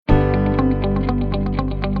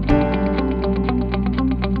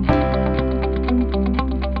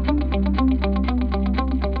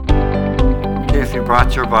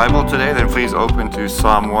brought your Bible today, then please open to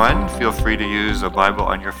Psalm 1. Feel free to use a Bible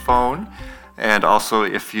on your phone. And also,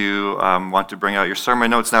 if you want to bring out your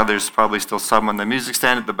sermon notes, now there's probably still some on the music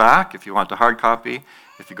stand at the back if you want a hard copy.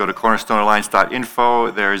 If you go to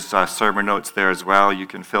cornerstonealliance.info, there's sermon notes there as well. You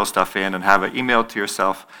can fill stuff in and have it emailed to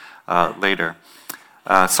yourself later.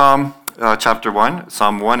 Psalm chapter 1.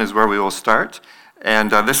 Psalm 1 is where we will start. And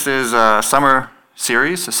this is a summer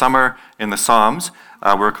series, a summer in the Psalms.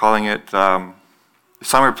 We're calling it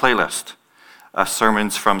Summer Playlist,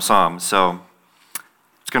 Sermons from Psalms. So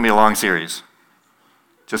it's going to be a long series.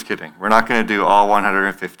 Just kidding. We're not going to do all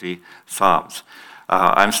 150 Psalms.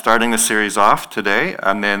 I'm starting the series off today,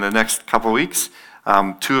 and then the next couple weeks,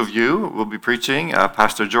 two of you will be preaching.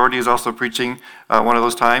 Pastor Jordy is also preaching one of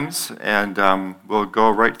those times, and we'll go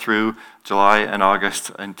right through July and August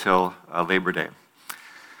until Labor Day.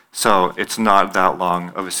 So it's not that long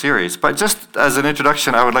of a series. But just as an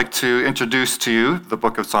introduction, I would like to introduce to you the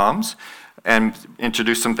book of Psalms and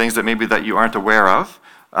introduce some things that maybe that you aren't aware of,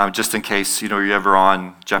 just in case you're ever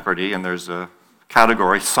on Jeopardy and there's a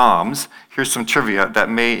category, Psalms. Here's some trivia that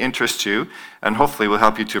may interest you and hopefully will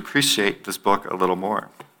help you to appreciate this book a little more.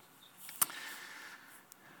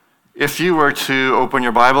 If you were to open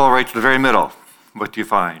your Bible right to the very middle, what do you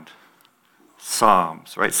find?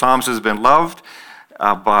 Psalms, right? Psalms has been loved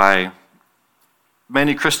by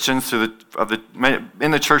many Christians in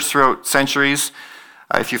the church throughout centuries.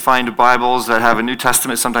 If you find Bibles that have a New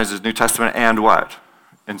Testament, sometimes there's New Testament and what?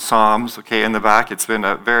 In Psalms, okay, in the back. It's been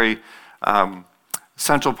a very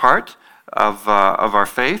central part of our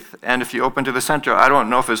faith. And if you open to the center, I don't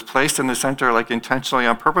know if it's placed in the center like intentionally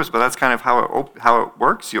on purpose, but that's kind of how it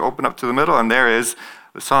works. You open up to the middle, and there is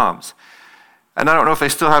the Psalms. And I don't know if they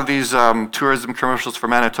still have these tourism commercials for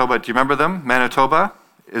Manitoba. Do you remember them? Manitoba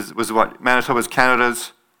was what? Manitoba is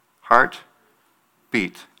Canada's heartbeat. Do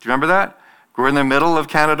you remember that? We're in the middle of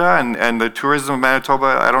Canada, and the tourism of Manitoba,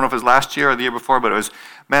 I don't know if it was last year or the year before, but it was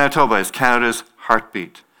Manitoba is Canada's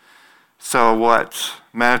heartbeat. So what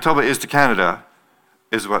Manitoba is to Canada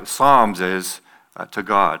is what Psalms is to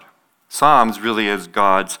God. Psalms really is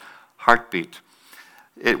God's heartbeat.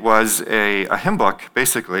 It was a hymn book,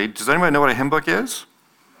 basically. Does anybody know what a hymn book is?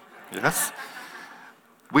 Yes?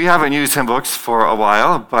 We haven't used hymn books for a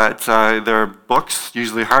while, but they're books,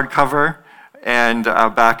 usually hardcover, and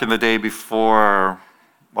back in the day before,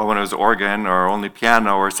 when it was organ or only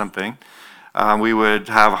piano or something, we would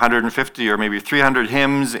have 150 or maybe 300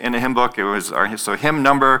 hymns in a hymn book. It was so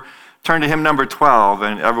turn to hymn number 12,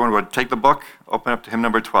 and everyone would take the book, open up to hymn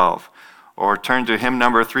number 12. Or turn to hymn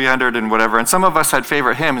number 300 and whatever. And some of us had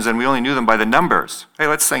favorite hymns, and we only knew them by the numbers. Hey,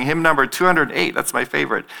 let's sing hymn number 208. That's my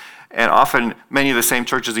favorite. And often, many of the same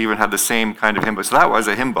churches even had the same kind of hymn book. So that was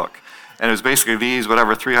a hymn book. And it was basically these,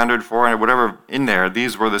 300, 400, whatever in there,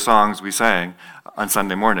 these were the songs we sang on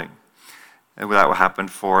Sunday morning. And that happened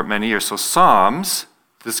for many years. So Psalms,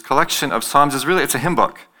 this collection of Psalms it's a hymn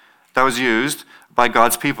book that was used by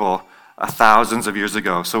God's people thousands of years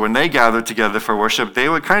ago. So when they gathered together for worship, they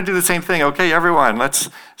would kind of do the same thing. Okay, everyone,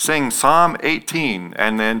 let's sing Psalm 18.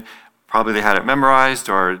 And then probably they had it memorized,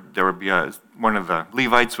 or there would be one of the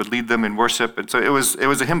Levites would lead them in worship. And so it was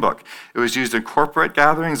a hymn book. It was used in corporate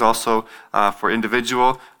gatherings, also for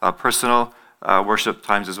individual, personal worship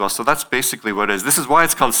times as well. So that's basically what it is. This is why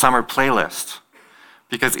it's called Summer Playlist,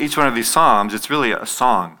 because each one of these Psalms, it's really a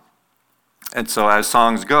song. And so as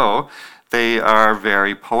songs go, they are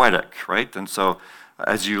very poetic, right? And so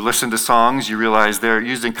as you listen to songs, you realize they're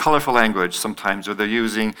using colorful language sometimes, or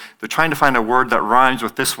they're trying to find a word that rhymes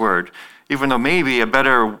with this word. Even though maybe a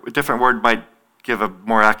different word might give a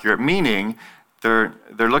more accurate meaning, they're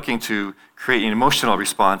looking to create an emotional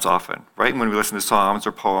response often, right? When we listen to psalms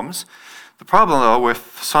or poems. The problem, though,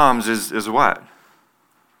 with Psalms is what?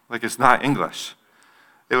 Like, it's not English.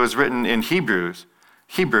 It was written in Hebrew,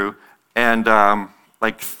 and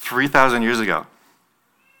 3,000 years ago.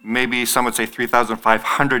 Maybe some would say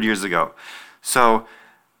 3,500 years ago. So,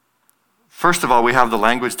 first of all, we have the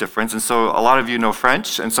language difference, and so a lot of you know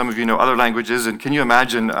French, and some of you know other languages, and can you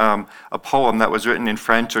imagine a poem that was written in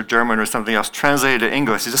French or German or something else, translated to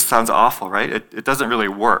English? It just sounds awful, right? It doesn't really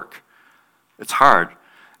work. It's hard.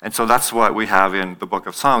 And so that's what we have in the book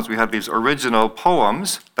of Psalms. We have these original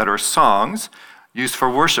poems that are songs used for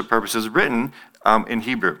worship purposes, written in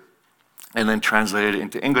Hebrew, and then translated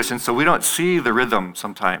into English. And so we don't see the rhythm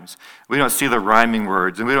sometimes. We don't see the rhyming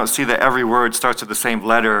words, and we don't see that every word starts with the same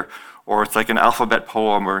letter, or it's like an alphabet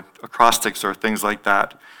poem or acrostics or things like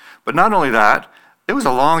that. But not only that, it was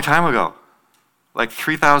a long time ago, like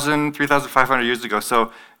 3,000, 3,500 years ago.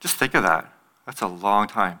 So just think of that. That's a long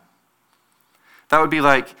time. That would be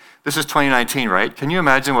like, this is 2019, right? Can you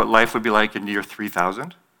imagine what life would be like in year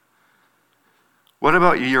 3000? What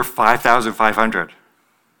about year 5500?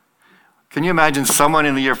 Can you imagine someone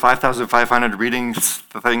in the year 5500 reading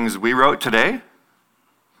the things we wrote today?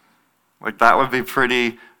 Like, that would be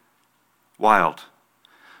pretty wild.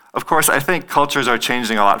 Of course, I think cultures are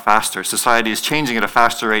changing a lot faster. Society is changing at a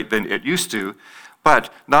faster rate than it used to.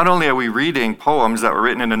 But not only are we reading poems that were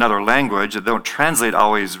written in another language that don't translate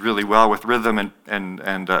always really well with rhythm and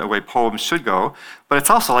the way poems should go, but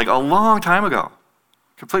it's also like a long time ago.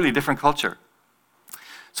 Completely different culture.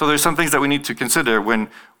 So there's some things that we need to consider when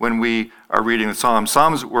we are reading the Psalms.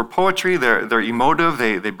 Psalms were poetry, they're emotive,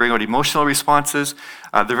 they bring out emotional responses,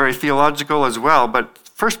 they're very theological as well, but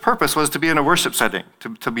first purpose was to be in a worship setting,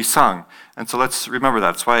 to be sung. And so let's remember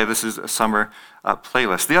that. That's why this is a summer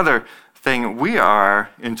playlist. The other thing, we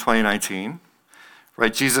are in 2019,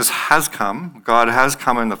 right? Jesus has come, God has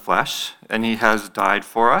come in the flesh, and he has died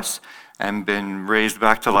for us and been raised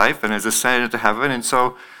back to life and has ascended to heaven. And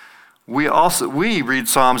so we read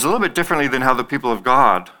Psalms a little bit differently than how the people of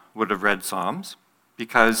God would have read Psalms,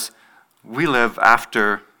 because we live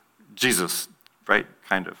after Jesus, right?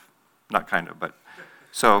 Kind of. Not kind of, but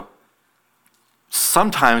so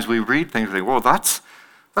sometimes we read things like, whoa, that's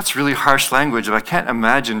really harsh language, and I can't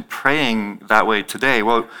imagine praying that way today.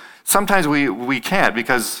 Well, sometimes we can't,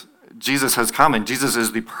 because Jesus has come, and Jesus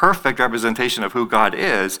is the perfect representation of who God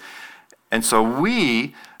is. And so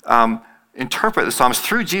we interpret the Psalms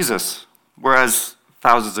through Jesus, whereas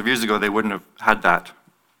thousands of years ago they wouldn't have had that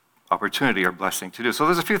opportunity or blessing to do. So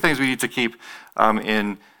there's a few things we need to keep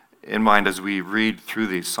in mind as we read through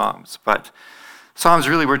these Psalms. But Psalms,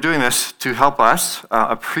 really, we're doing this to help us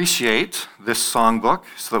appreciate this songbook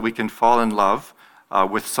so that we can fall in love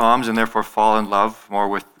with Psalms and therefore fall in love more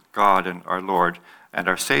with God and our Lord and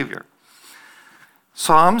our Savior.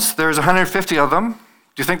 Psalms, there's 150 of them. Do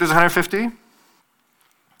you think there's 150?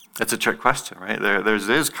 That's a trick question, right?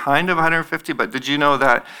 There's kind of 150, but did you know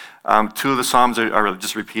that two of the Psalms are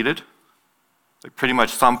just repeated? Like pretty much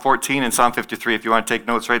Psalm 14 and Psalm 53. If you want to take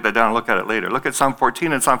notes, write that down and look at it later. Look at Psalm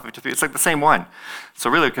 14 and Psalm 53. It's like the same one. So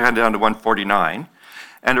really, we can head down to 149.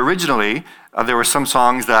 And originally, there were some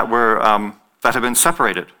songs that were that have been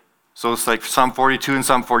separated. So it's like Psalm 42 and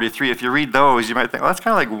Psalm 43. If you read those, you might think, well, that's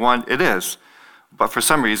kind of like one. It is. But for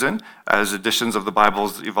some reason, as editions of the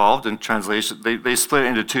Bibles evolved and translation, they split it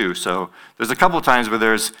into two. So there's a couple of times where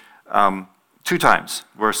there's two times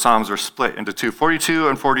where Psalms were split into two. 42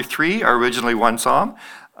 and 43 are originally one Psalm,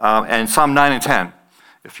 and Psalm 9 and 10,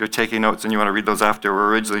 if you're taking notes and you want to read those after, were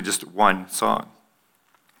originally just one song.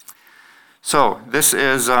 So this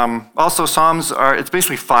is, also Psalms it's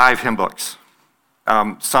basically 5 hymn books.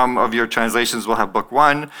 Some of your translations will have book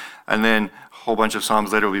 1, and then a whole bunch of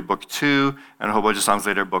Psalms later will be book 2, and a whole bunch of Psalms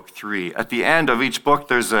later, book 3. At the end of each book,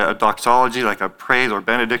 there's a doxology, like a praise or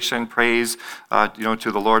benediction, praise,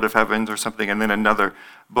 to the Lord of heavens or something, and then another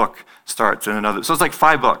book starts in another. So it's like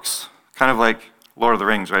 5 books, kind of like Lord of the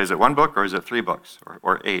Rings, right? Is it 1 book or is it 3 books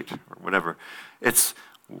or 8 or whatever?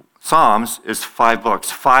 Psalms is 5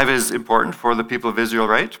 books. 5 is important for the people of Israel,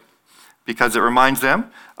 right? Because it reminds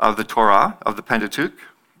them of the Torah, of the Pentateuch,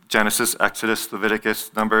 Genesis, Exodus,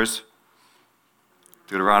 Leviticus, Numbers,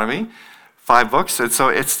 Deuteronomy, 5 books. And so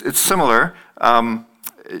it's similar.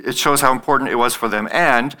 It shows how important it was for them.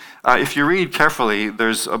 And if you read carefully,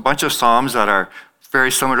 there's a bunch of Psalms that are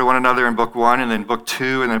very similar to one another in book 1 and then book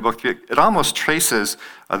 2 and then book 3. It almost traces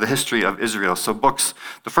the history of Israel. So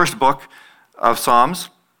the first book of Psalms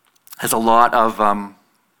has a lot of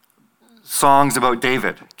songs about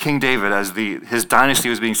David, King David, as his dynasty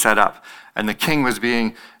was being set up, and the king was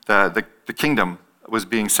being, the kingdom was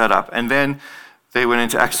being set up. And then they went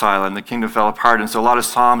into exile and the kingdom fell apart. And so a lot of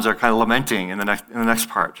Psalms are kind of lamenting in the next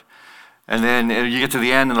part. And then you get to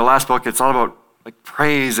the end in the last book, it's all about like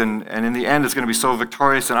praise, and in the end it's going to be so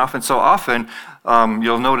victorious. And often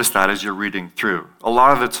you'll notice that as you're reading through. A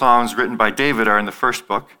lot of the Psalms written by David are in the first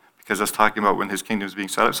book, because that's talking about when his kingdom is being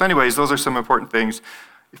set up. So anyways, those are some important things.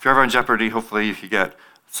 If you're ever on Jeopardy, hopefully you can get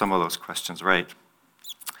some of those questions right.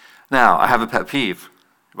 Now, I have a pet peeve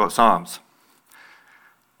about Psalms.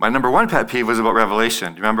 My number 1 pet peeve was about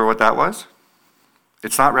Revelation. Do you remember what that was?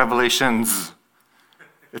 It's not Revelations.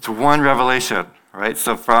 It's one revelation, right?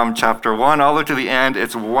 So from chapter 1 all the way to the end,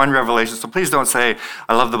 it's one revelation. So please don't say,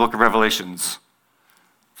 I love the book of Revelations.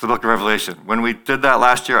 It's the book of Revelation. When we did that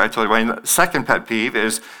last year, I told you my second pet peeve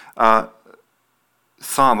is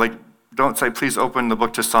Psalm. Like, don't say, please open the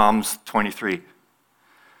book to Psalms 23.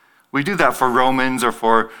 We do that for Romans or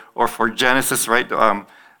for Genesis, right?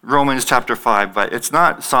 Romans chapter 5, but it's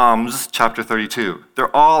not Psalms chapter 32.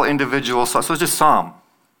 They're all individual, so it's just Psalm.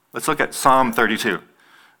 Let's look at Psalm 32. Okay,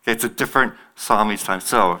 it's a different psalm each time.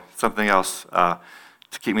 So, something else to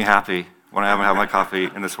keep me happy when I haven't had my coffee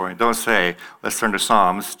in this morning. Don't say, let's turn to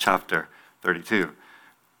Psalms chapter 32.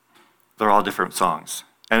 They're all different songs.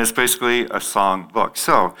 And it's basically a song book.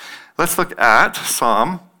 So, let's look at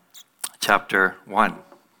Psalm chapter 1.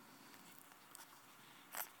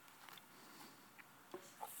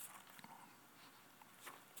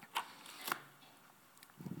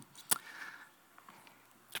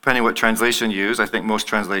 Depending what translation you use, I think most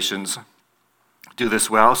translations do this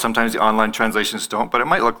well. Sometimes the online translations don't, but it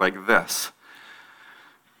might look like this.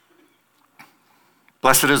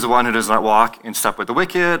 Blessed is the one who does not walk in step with the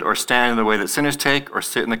wicked, or stand in the way that sinners take, or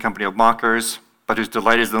sit in the company of mockers, but whose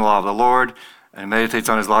delight is in the law of the Lord, and meditates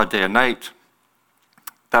on his law day and night.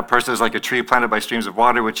 That person is like a tree planted by streams of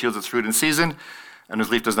water, which yields its fruit in season, and whose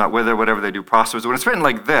leaf does not wither. Whatever they do prospers. When it's written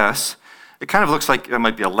like this, it kind of looks like it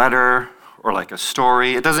might be a letter or like a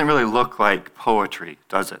story. It doesn't really look like poetry,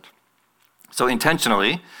 does it? So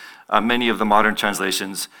intentionally, many of the modern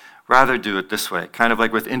translations rather do it this way, kind of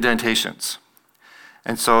like with indentations.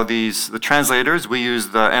 And so the translators, we use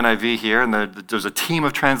the NIV here, and there's a team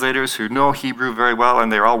of translators who know Hebrew very well,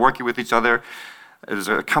 and they're all working with each other. There's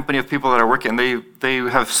a company of people that are working, and they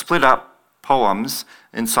have split up poems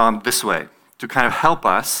in Psalm this way to kind of help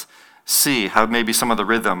us see how maybe some of the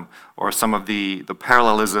rhythm or some of the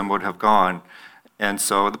parallelism would have gone. And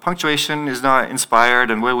so the punctuation is not inspired,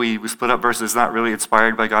 and where we split up verses is not really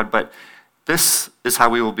inspired by God, but this is how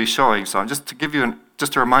we will be showing Psalm. Just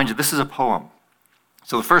to remind you, this is a poem.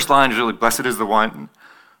 So the first line is really, blessed is the one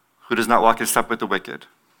who does not walk in step with the wicked,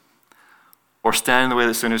 or stand in the way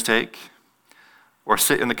that sinners take, or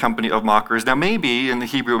sit in the company of mockers. Now maybe in the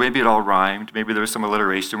Hebrew, maybe it all rhymed, maybe there was some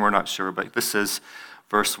alliteration, we're not sure, but this is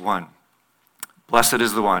verse 1. Blessed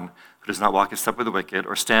is the one who does not walk in step with the wicked,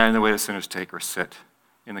 or stand in the way that sinners take, or sit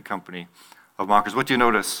in the company of mockers. What do you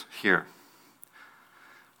notice here?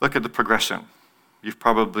 Look at the progression. You've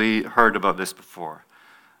probably heard about this before.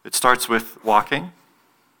 It starts with walking,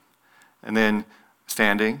 and then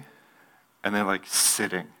standing, and then like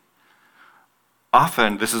sitting.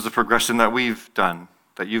 Often, this is the progression that we've done,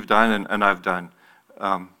 that you've done and I've done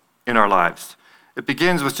in our lives. It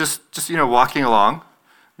begins with just walking along,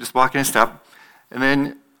 just walking a step, and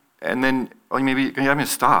then maybe I'm going to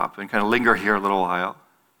stop and kind of linger here a little while.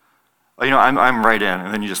 I'm right in,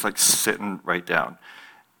 and then you just like sitting right down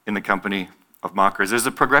in the company of mockers. There's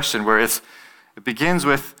a progression where it begins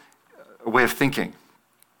with a way of thinking,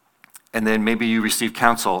 and then maybe you receive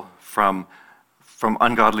counsel from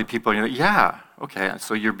ungodly people, and you're like, yeah, okay,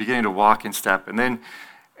 so you're beginning to walk in step, and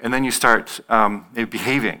then you start maybe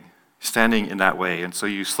behaving, standing in that way, and so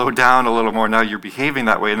you slow down a little more, now you're behaving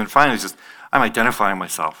that way, and then finally it's just, I'm identifying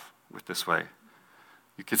myself with this way.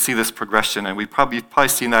 You can see this progression, and you've probably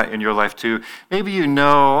seen that in your life too. Maybe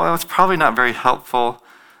it's probably not very helpful,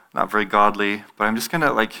 not very godly, but I'm just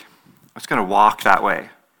gonna walk that way.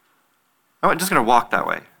 I'm just gonna walk that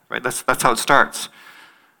way, right? That's how it starts.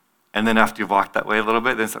 And then after you've walked that way a little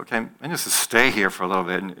bit, then it's okay, I'm just gonna stay here for a little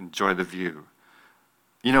bit and enjoy the view.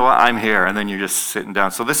 You know what, I'm here, and then you're just sitting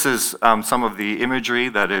down. So this is some of the imagery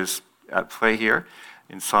that is at play here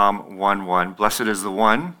in Psalm 1:1. Blessed is the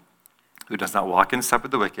one who does not walk in step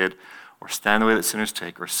with the wicked, or stand the way that sinners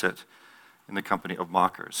take, or sit in the company of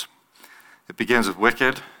mockers. It begins with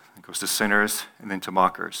wicked, it goes to sinners, and then to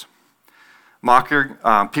mockers.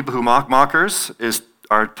 People who mock mockers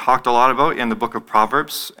are talked a lot about in the book of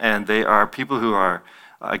Proverbs, and they are people who are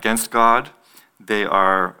against God. They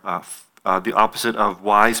are the opposite of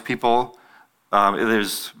wise people.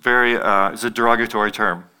 It's a derogatory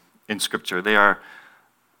term in Scripture. They are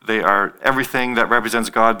everything that represents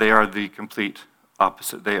God. They are the complete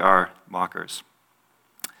opposite. They are mockers.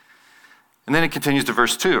 And then it continues to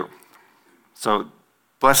verse 2. So,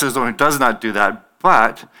 blessed is the one who does not do that,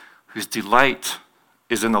 but whose delight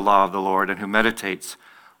is in the law of the Lord, and who meditates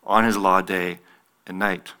on his law day and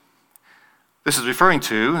night. This is referring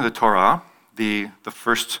to the Torah, the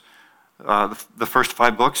first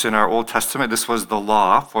 5 books in our Old Testament. This was the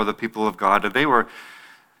law for the people of God, and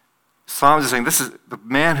Psalms is saying this is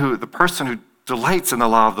the person who delights in the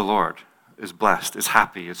law of the Lord is blessed, is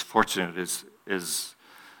happy, is fortunate, is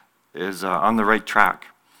on the right track,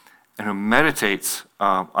 and who meditates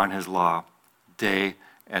on his law day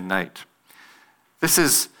and night. This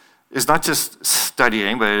is not just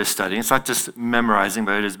studying, but it is studying. It's not just memorizing,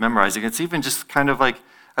 but it is memorizing. It's even just kind of like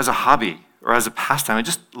as a hobby or as a pastime. I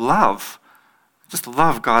just love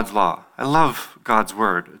God's law. I love God's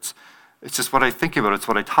word. It's just what I think about. It's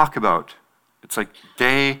what I talk about. It's like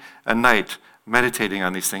day and night meditating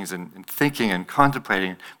on these things and thinking and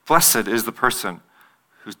contemplating. Blessed is the person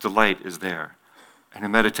whose delight is there, and who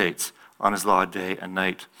meditates on his law day and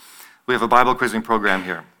night. We have a Bible quizzing program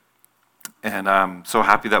here, and I'm so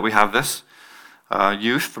happy that we have this.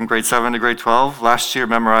 Youth from grade 7 to grade 12 last year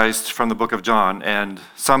memorized from the book of John, and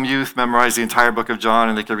some youth memorized the entire book of John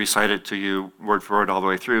and they could recite it to you word for word all the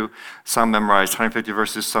way through. Some memorized 150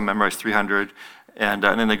 verses, some memorized 300, and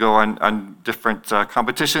then they go on different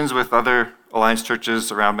competitions with other Alliance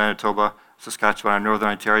churches around Manitoba, Saskatchewan, and Northern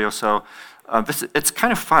Ontario. So it's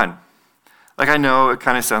kind of fun. Like, I know it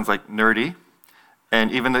kind of sounds like nerdy,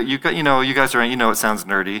 and even though you guys are, it sounds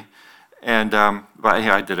nerdy, and but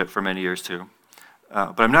yeah, I did it for many years too.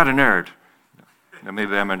 But I'm not a nerd.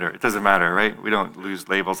 Maybe I'm a nerd. It doesn't matter, right? We don't lose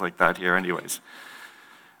labels like that here anyways.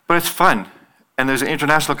 But it's fun. And there's an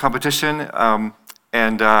international competition.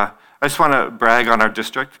 And I just want to brag on our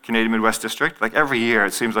district, Canadian Midwest District. Like, every year,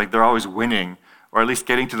 it seems like they're always winning, or at least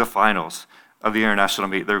getting to the finals of the international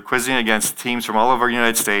meet. They're quizzing against teams from all over the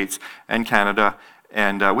United States and Canada.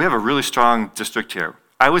 And we have a really strong district here.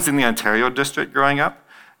 I was in the Ontario district growing up.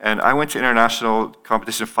 And I went to international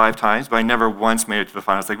competition 5 times, but I never once made it to the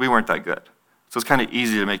finals. Like, we weren't that good. So it's kind of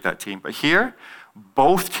easy to make that team. But here,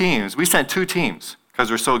 both teams, we sent 2 teams because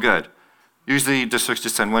we're so good. Usually districts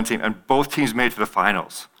just send 1 team, and both teams made it to the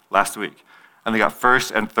finals last week. And they got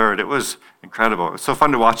 1st and 3rd. It was incredible. It was so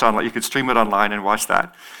fun to watch online. You could stream it online and watch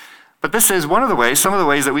that. But this is some of the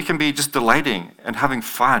ways that we can be just delighting and having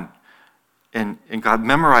fun in God,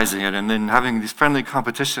 memorizing it, and then having these friendly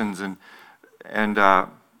competitions and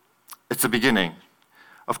it's the beginning.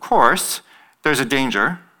 Of course, there's a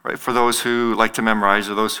danger, right, for those who like to memorize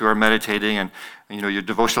or those who are meditating, and your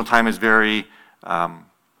devotional time is very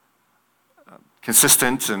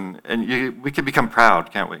consistent, and we can become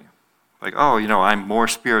proud, can't we? Like, oh, I'm more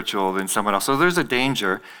spiritual than someone else. So there's a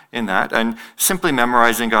danger in that, and simply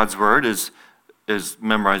memorizing God's word is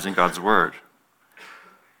memorizing God's word.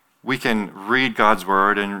 We can read God's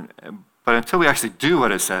word, but until we actually do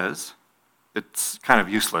what it says, it's kind of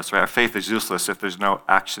useless, right? Our faith is useless if there's no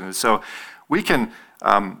action. So we can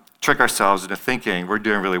trick ourselves into thinking we're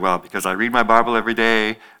doing really well because I read my Bible every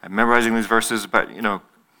day, I'm memorizing these verses, but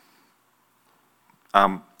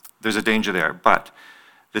there's a danger there. But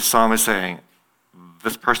this psalm is saying,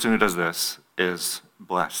 this person who does this is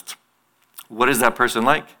blessed. What is that person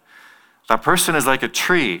like? That person is like a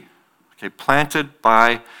tree, planted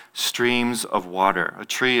by streams of water. A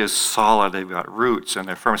tree is solid, they've got roots, and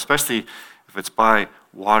they're firm, especially if it's by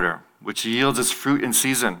water, which yields its fruit in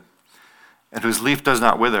season, and whose leaf does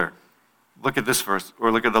not wither. Look at this verse,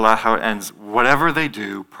 or look at how it ends. Whatever they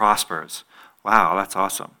do prospers. Wow, that's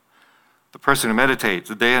awesome. The person who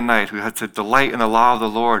meditates day and night, who has to delight in the law of the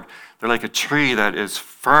Lord, they're like a tree that is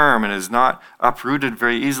firm and is not uprooted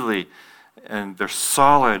very easily, and they're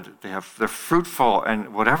solid, they're fruitful,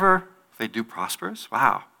 and whatever they do prospers.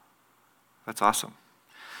 Wow, that's awesome.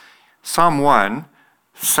 Psalm 1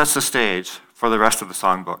 sets the stage for the rest of the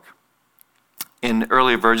songbook. In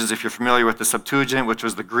earlier versions, if you're familiar with the Septuagint, which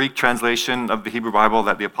was the Greek translation of the Hebrew Bible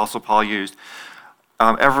that the Apostle Paul used,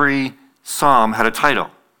 every psalm had a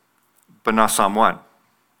title, but not Psalm 1.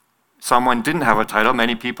 Psalm 1 didn't have a title,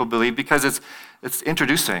 many people believe, because it's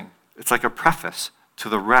introducing. It's like a preface to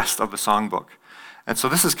the rest of the songbook. And so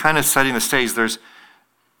this is kind of setting the stage.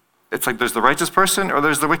 It's like there's the righteous person or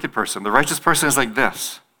there's the wicked person. The righteous person is like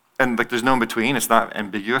this. And like there's no in between. It's not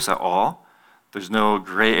ambiguous at all. There's no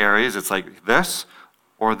gray areas. It's like this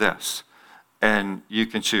or this. And you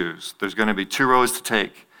can choose. There's going to be 2 roads to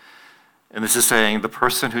take. And this is saying the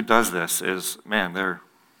person who does this is, man, they're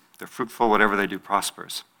fruitful. Whatever they do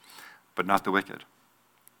prospers. But not the wicked.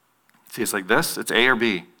 See, it's like this. It's A or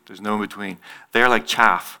B. There's no in between. They're like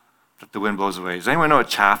chaff that the wind blows away. Does anyone know what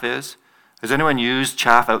chaff is? Has anyone used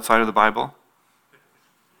chaff outside of the Bible?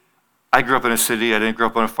 I grew up in a city. I didn't grow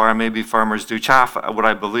up on a farm. Maybe farmers do. Chaff, what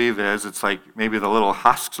I believe is, it's like maybe the little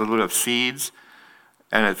husks, a little bit of seeds,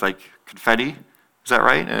 and it's like confetti. Is that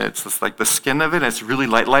right? And it's just like the skin of it, and it's really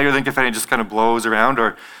lighter than confetti. It just kind of blows around.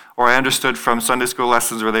 Or I understood from Sunday school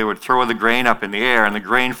lessons where they would throw the grain up in the air, and the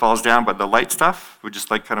grain falls down, but the light stuff would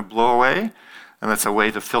just like kind of blow away, and that's a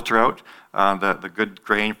way to filter out the good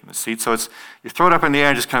grain from the seed. So you throw it up in the air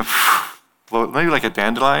and just kind of blow, maybe like a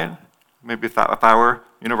dandelion. Maybe if I were,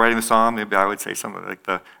 writing the psalm, maybe I would say something like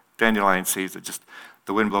the dandelion seeds that just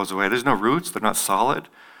the wind blows away. There's no roots. They're not solid.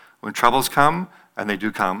 When troubles come, and they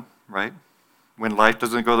do come, right? When life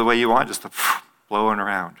doesn't go the way you want, just blowing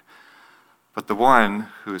around. But the one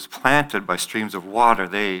who is planted by streams of water,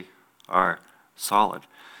 they are solid.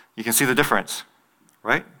 You can see the difference,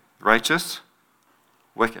 right? Righteous,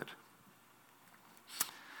 wicked.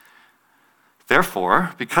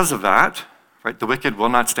 Therefore, because of that, right, the wicked will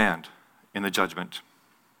not stand in the judgment.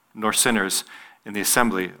 nor sinners in the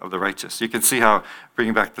assembly of the righteous. You can see how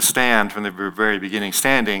bringing back the stand from the very beginning,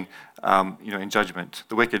 standing, in judgment.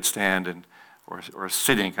 The wicked stand or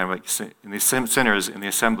sitting, kind of like in the sinners in the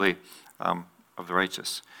assembly of the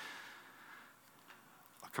righteous.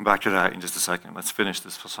 I'll come back to that in just a second. Let's finish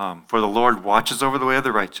this psalm. For the Lord watches over the way of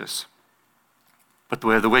the righteous, but the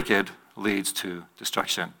way of the wicked leads to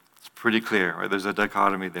destruction. It's pretty clear, right? There's a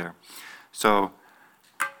dichotomy there. So,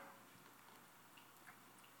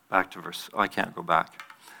 back to I can't go back.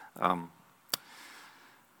 What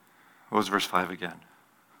was verse 5 again?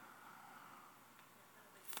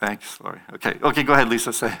 Thanks, Lori. Okay, go ahead,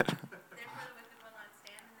 Lisa, say it.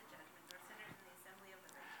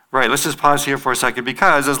 Right, let's just pause here for a second,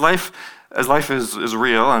 because as life is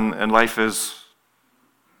real and life is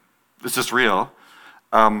just real,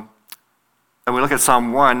 and we look at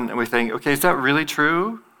Psalm 1 and we think, okay, is that really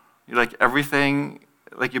true? Like everything,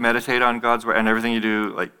 like you meditate on God's word and everything you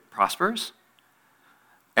do like prospers?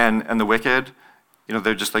 And the wicked,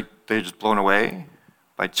 they're just blown away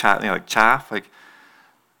by chaff. Like,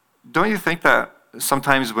 don't you think that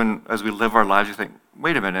sometimes as we live our lives, you think,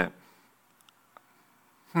 wait a minute,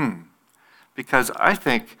 because I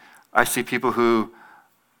think I see people who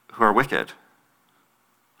are wicked.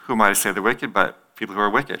 Who might I say they're wicked, but people who are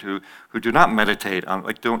wicked, who do not meditate on,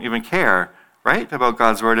 don't even care, right, about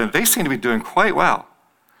God's word, and they seem to be doing quite well.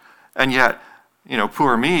 And yet,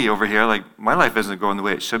 poor me over here, my life isn't going the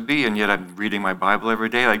way it should be, and yet I'm reading my Bible every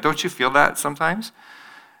day. Don't you feel that sometimes?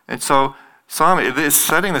 And so Psalm is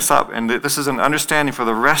setting this up, and this is an understanding for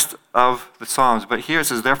the rest of the Psalms. But here it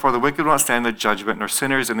says, therefore the wicked will not stand in the judgment, nor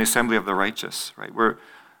sinners in the assembly of the righteous. Right? We're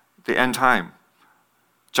the end time.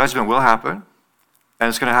 Judgment will happen, and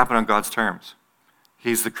it's going to happen on God's terms.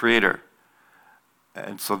 He's the creator.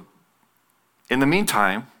 And so in the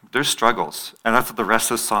meantime, there's struggles. And that's what the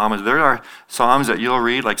rest of the Psalm is. There are Psalms that you'll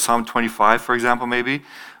read, like Psalm 25, for example, maybe,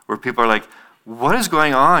 where people are like, what is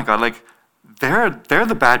going on, God? They're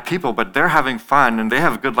the bad people, but they're having fun and they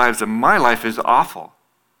have good lives, and my life is awful.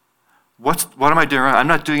 What am I doing wrong? I'm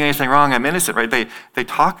not doing anything wrong. I'm innocent, right? They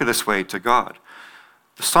talk this way to God.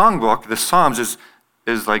 The songbook, the Psalms,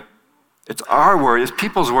 is like, it's our word, it's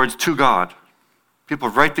people's words to God. People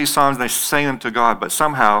write these Psalms and they sing them to God, but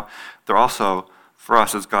somehow they're also, for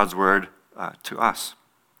us, as God's word to us.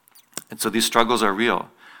 And so these struggles are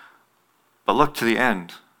real. But look to the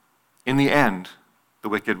end. In the end, the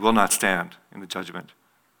wicked will not stand in the judgment.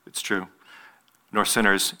 It's true. Nor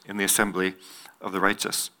sinners in the assembly of the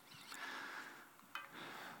righteous.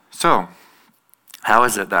 So, how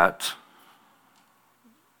is it that,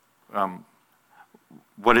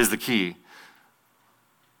 what is the key?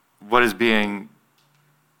 What is being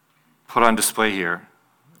put on display here?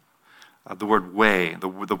 The word way, the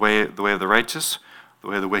way of the righteous, the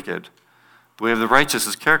way of the wicked. The way of the righteous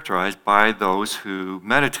is characterized by those who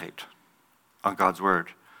meditate on God's word,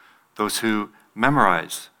 those who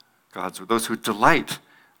memorize God's word, those who delight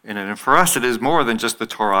in it. And for us, it is more than just the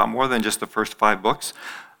Torah, more than just the first 5 books,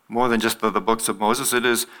 more than just the books of Moses. It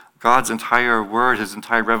is God's entire word, his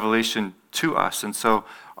entire revelation to us. And so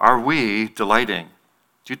are we delighting?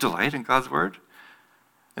 Do you delight in God's word?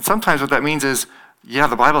 And sometimes what that means is, yeah,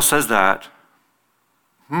 the Bible says that.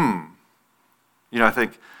 I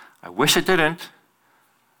think, I wish it didn't.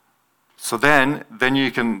 So then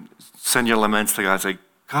you can send your laments to God and say,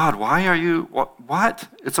 God, why are you, what?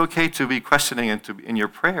 It's okay to be questioning in your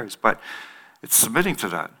prayers, but it's submitting to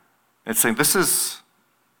that. It's saying, this is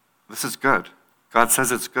good. God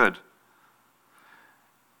says it's good.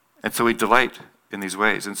 And so we delight in these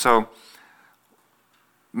ways. And so,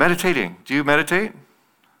 meditating. Do you meditate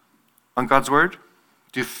on God's word?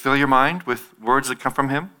 Do you fill your mind with words that come from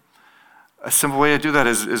him? A simple way to do that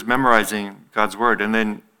is memorizing God's word and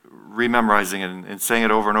then rememorizing it and saying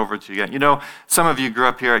it over and over to you again. Some of you grew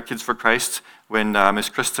up here at Kids for Christ when Miss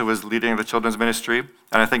Krista was leading the children's ministry,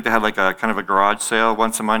 and I think they had like a kind of a garage sale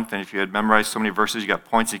once a month, and if you had memorized so many verses, you got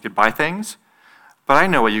points, you could buy things. But I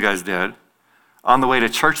know what you guys did. On the way to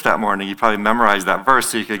church that morning, you probably memorized that verse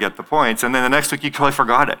so you could get the points, and then the next week you totally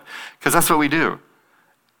forgot it, because that's what we do.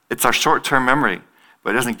 It's our short-term memory,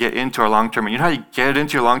 but it doesn't get into our long-term memory. You know how you get it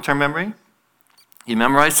into your long-term memory? You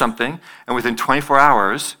memorize something, and within 24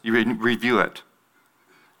 hours, you review it.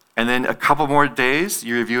 And then a couple more days,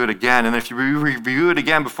 you review it again. And if you review it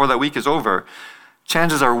again before that week is over,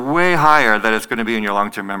 chances are way higher that it's going to be in your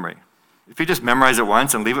long-term memory. If you just memorize it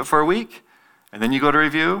once and leave it for a week, and then you go to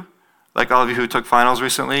review, like all of you who took finals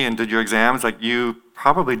recently and did your exams, you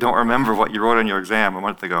probably don't remember what you wrote on your exam a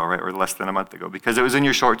month ago, right, or less than a month ago, because it was in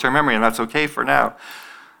your short-term memory, and that's okay for now.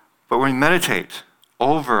 But when we meditate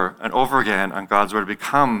over and over again on God's word, it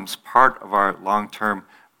becomes part of our long-term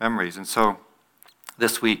memories. And so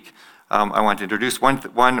this week, I want to introduce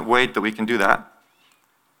one way that we can do that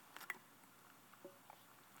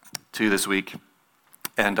to you this week.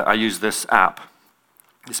 And I use this app,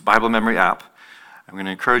 this Bible memory app. I'm going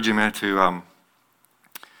to encourage you to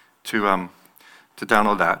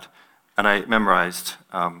download that. And I memorized.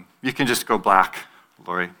 You can just go black,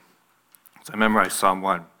 Lori. So I memorized Psalm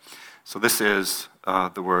 1. So this is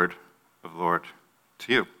the word of the Lord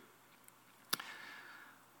to you.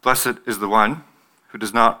 Blessed is the one who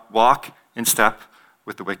does not walk in step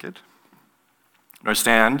with the wicked, nor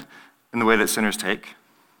stand in the way that sinners take,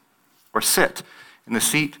 or sit in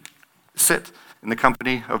the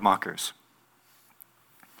company of mockers.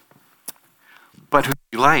 But whose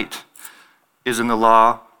delight is in the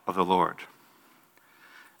law of the Lord,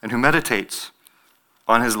 and who meditates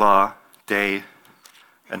on his law day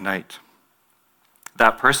and night.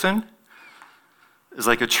 That person is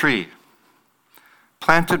like a tree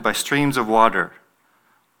planted by streams of water,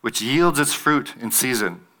 which yields its fruit in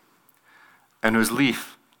season, and whose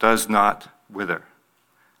leaf does not wither.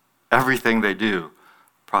 Everything they do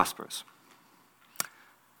prospers.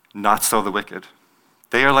 Not so the wicked.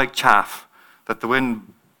 They are like chaff that the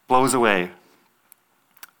wind blows away.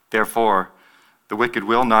 Therefore, the wicked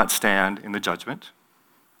will not stand in the judgment,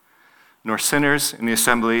 nor sinners in the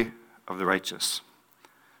assembly of the righteous.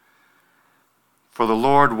 For the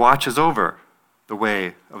Lord watches over the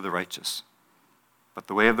way of the righteous, but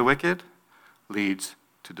the way of the wicked leads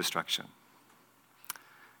to destruction.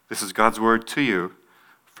 This is God's word to you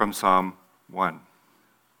from Psalm 1.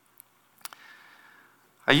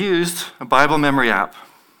 I used a Bible memory app.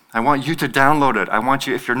 I want you to download it. I want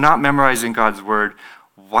you, if you're not memorizing God's word,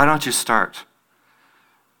 why don't you start?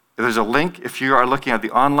 There's a link. If you are looking at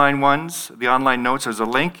the online ones, the online notes, there's a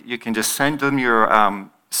link. You can just send them your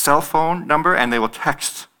cell phone number and they will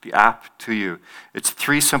text the app to you. It's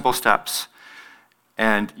 3 simple steps.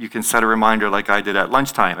 And you can set a reminder like I did at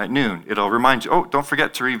lunchtime, at noon. It'll remind you, don't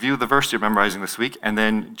forget to review the verse you're memorizing this week. And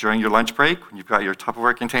then during your lunch break, when you've got your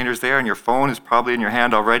Tupperware containers there and your phone is probably in your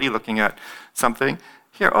hand already looking at something,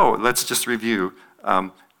 let's just review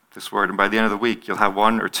this word. And by the end of the week, you'll have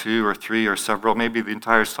 1 or 2 or 3 or several, maybe the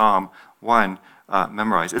entire Psalm 1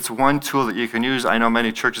 memorized. It's one tool that you can use. I know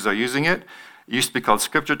many churches are using it. It used to be called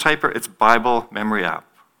Scripture Typer. It's Bible Memory App.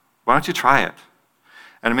 Why don't you try it?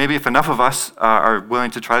 And maybe if enough of us are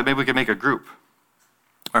willing to try it, maybe we can make a group.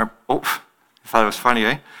 Or, you thought it was funny,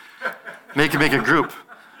 eh? Make a group,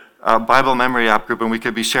 a Bible memory app group, and we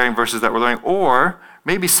could be sharing verses that we're learning. Or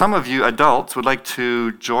maybe some of you adults would like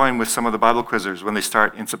to join with some of the Bible quizzers when they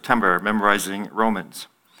start in September, memorizing Romans.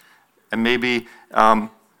 And maybe,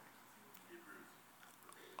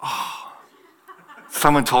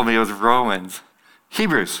 someone told me it was Romans.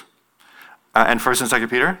 Hebrews, and 1st and 2nd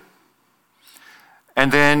Peter. And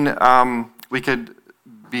then we could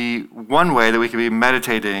be one way that we could be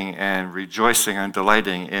meditating and rejoicing and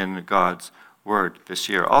delighting in God's word this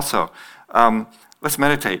year. Also, let's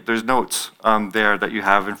meditate. There's notes there that you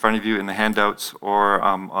have in front of you in the handouts or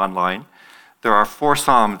online. There are 4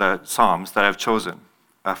 psalms that I've chosen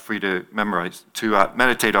for you to memorize, to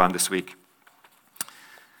meditate on this week.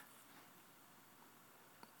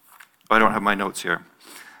 I don't have my notes here.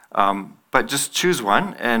 But just choose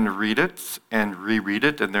one and read it and reread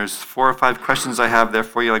it. And there's 4 or 5 questions I have there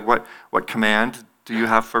for you, like what command do you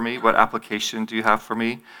have for me? What application do you have for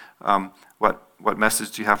me? What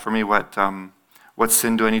message do you have for me? What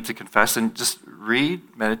sin do I need to confess? And just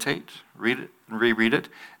meditate, read it, and reread it,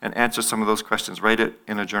 and answer some of those questions. Write it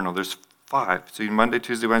in a journal. There's 5. So Monday,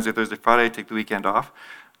 Tuesday, Wednesday, Thursday, Friday, take the weekend off.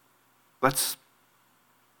 Let's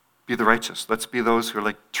be the righteous. Let's be those who are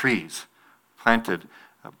like trees planted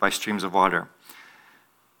by streams of water.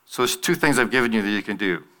 So there's 2 things I've given you that you can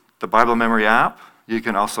do. The Bible memory app. You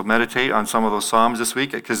can also meditate on some of those Psalms this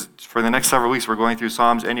week, because for the next several weeks we're going through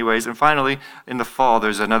Psalms anyways. And finally, in the fall,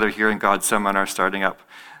 there's another Hearing God seminar starting up.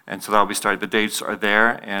 And so that'll be starting. The dates are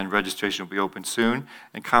there, and registration will be open soon.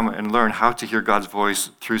 And come and learn how to hear God's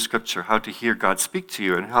voice through Scripture, how to hear God speak to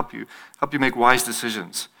you and help you make wise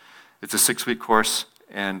decisions. It's a 6-week course,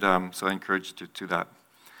 and so I encourage you to do that.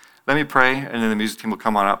 Let me pray, and then the music team will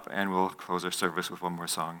come on up, and we'll close our service with one more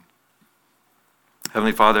song.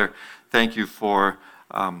 Heavenly Father, thank you for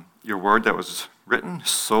your word that was written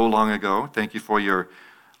so long ago. Thank you for your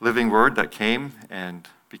living word that came and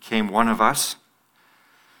became one of us.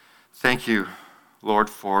 Thank you, Lord,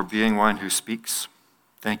 for being one who speaks.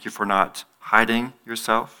 Thank you for not hiding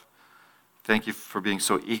yourself. Thank you for being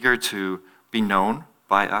so eager to be known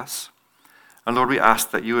by us. And Lord, we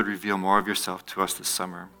ask that you would reveal more of yourself to us this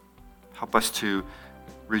summer. Help us to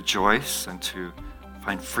rejoice and to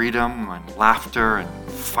find freedom and laughter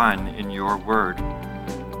and fun in your word.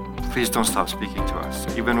 Please don't stop speaking to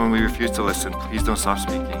us. Even when we refuse to listen, please don't stop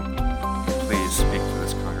speaking. Please speak to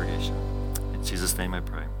this congregation. In Jesus' name I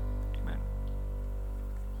pray.